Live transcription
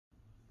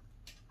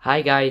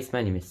Hi guys,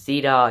 my name is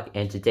Cdog,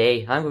 and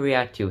today I'm going to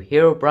react to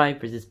Herobrine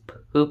vs.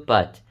 Poop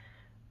Butt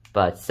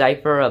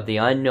Cipher of the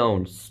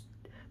Unknown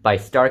by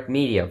Stark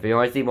Media. If you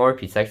want to see more,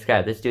 please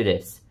subscribe. Let's do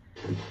this.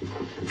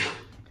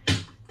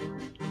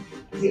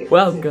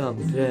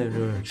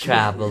 Welcome,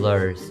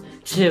 travelers,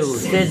 to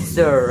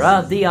Sister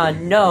of the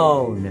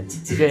Unknown.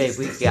 Today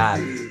we got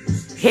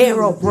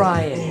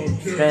Herobrine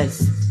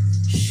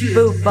vs.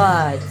 Poop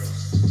Butt.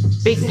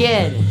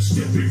 Begin!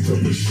 Stepping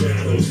from the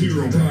shadows,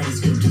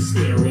 herobrines come to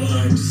spare a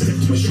line. Step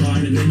to my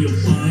shrine and then you'll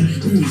find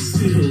who is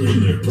still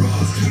in their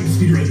bras. Time to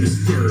speedrun this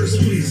verse,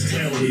 please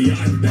tell me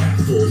I'm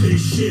baffled. Hey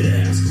shit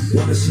ass,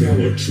 wanna see how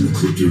a true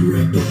cryptid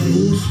rap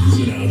battles?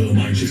 Get out of the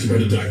mind, chasing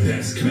by the dark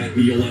past. Come at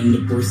me, you'll end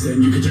the burst,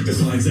 then you can check the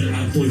signs that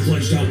I'm fully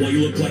fledged out while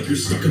you look like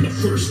you're stuck in the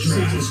first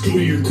draft. Let's go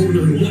to your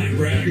corner and whack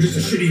rag. You're just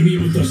a shitty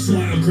me with a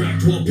smile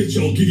cracked. Well bitch,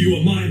 I'll give you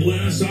a mind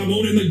blast. I'm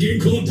owning the game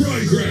called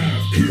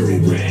Minecraft.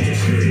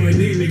 Herobrine, my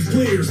name makes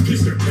players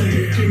piss their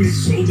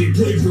pants. Only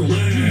play for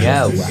laughs.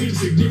 Yo,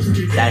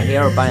 that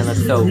Herobrine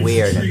looks so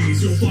weird.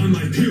 You'll find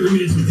my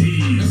pyramids with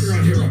ease. After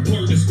I tear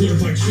apart this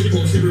glorified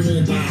shitpost, everyone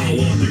will bow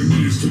on their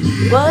knees to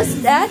me.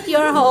 Was that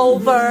your whole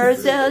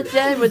verse?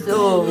 That was the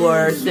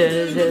worst.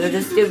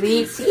 Just to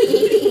be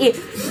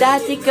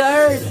that's the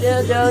curse.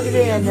 Don't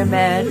be in the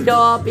man.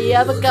 Copy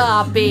of a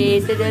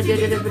copy.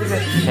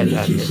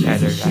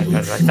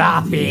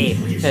 Copy.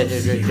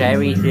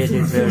 Very I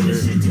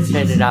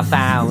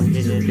found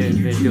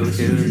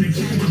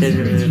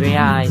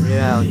behind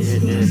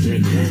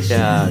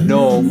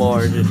no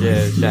more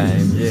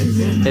time.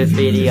 The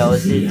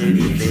videos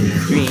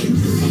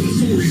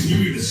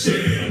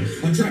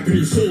I'm trapping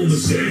your soul in the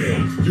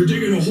sand. You're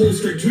digging a hole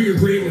straight to your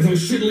grave with how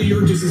shittily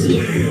your just is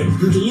land.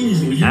 You're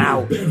delusional,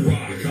 you're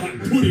bedrock. I'm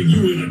putting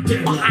you in a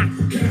deadlock.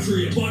 Capture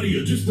your body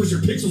to disperse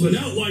your pixels and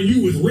outline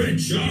you with red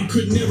chalk. You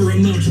could never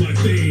amount to my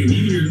fame.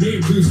 Even your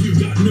name proves you've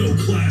got no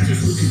class.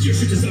 Just look at your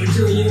shit design,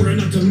 your lore, and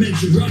not to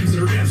mention rhymes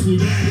that are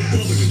absolute ass.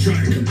 Public can try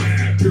and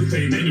combat your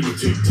fame ended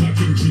with TikTok,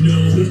 and you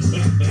know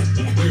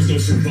there's no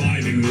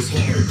surviving this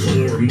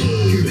hardcore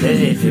mode.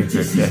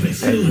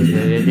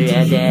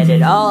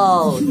 And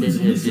all this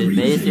is mystery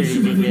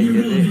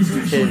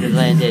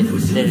landed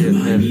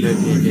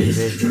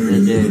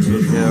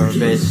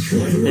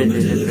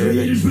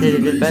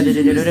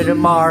the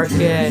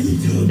market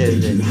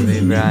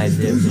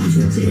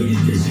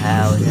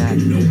how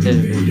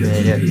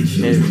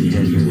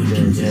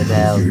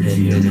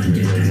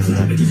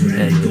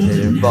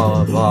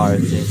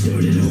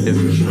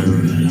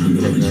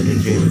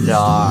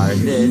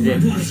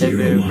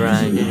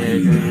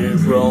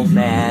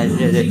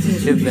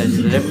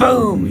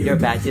boom! You're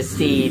back to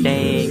see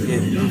things.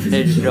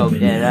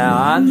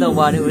 I'm the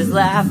one who was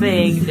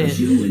laughing.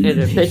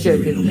 The picture,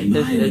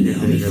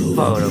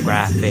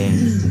 photographing.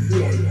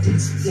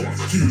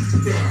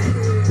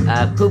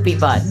 Poopy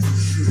butt.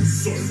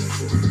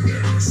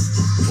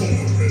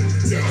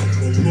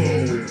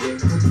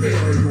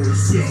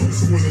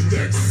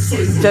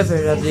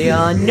 Cipher of the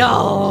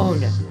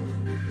Unknown.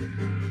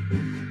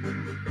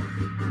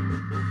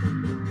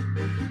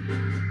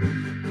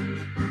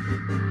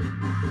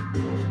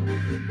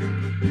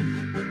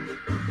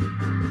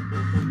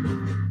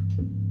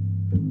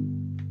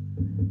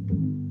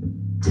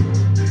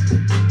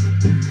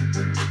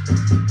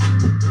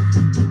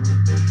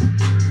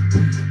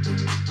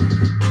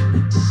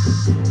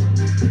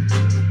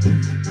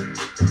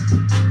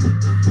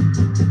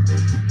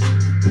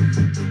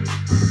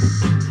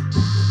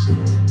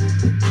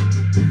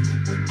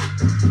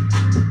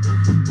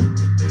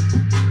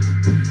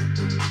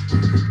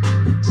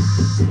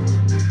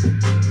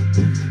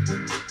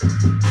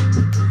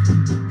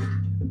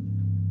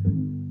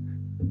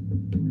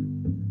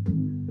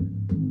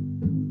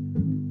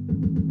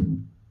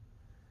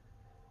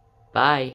 Bye.